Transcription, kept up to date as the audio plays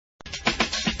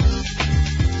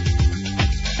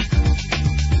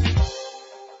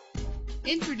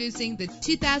Introducing the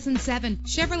 2007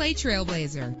 Chevrolet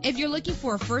TrailBlazer. If you're looking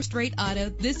for a first-rate auto,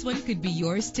 this one could be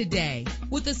yours today.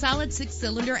 With a solid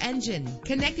 6-cylinder engine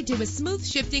connected to a smooth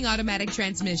shifting automatic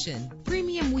transmission,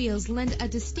 premium wheels lend a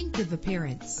distinctive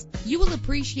appearance. You will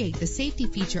appreciate the safety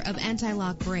feature of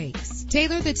anti-lock brakes.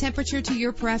 Tailor the temperature to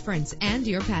your preference and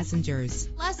your passengers.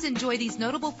 Plus, enjoy these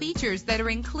notable features that are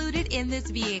included in this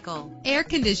vehicle: air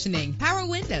conditioning, power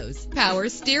windows, power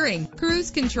steering, cruise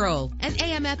control, an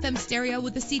AM/FM stereo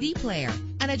with a CD player,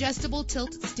 an adjustable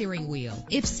tilt steering wheel.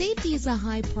 If safety is a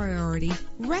high priority,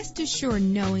 rest assured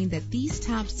knowing that these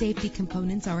top safety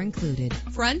components are included: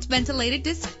 front ventilated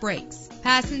disc brakes,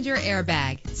 passenger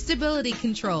airbag, stability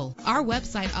control. Our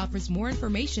website offers more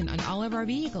information on all of our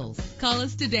vehicles. Call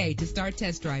us today to start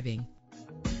test driving.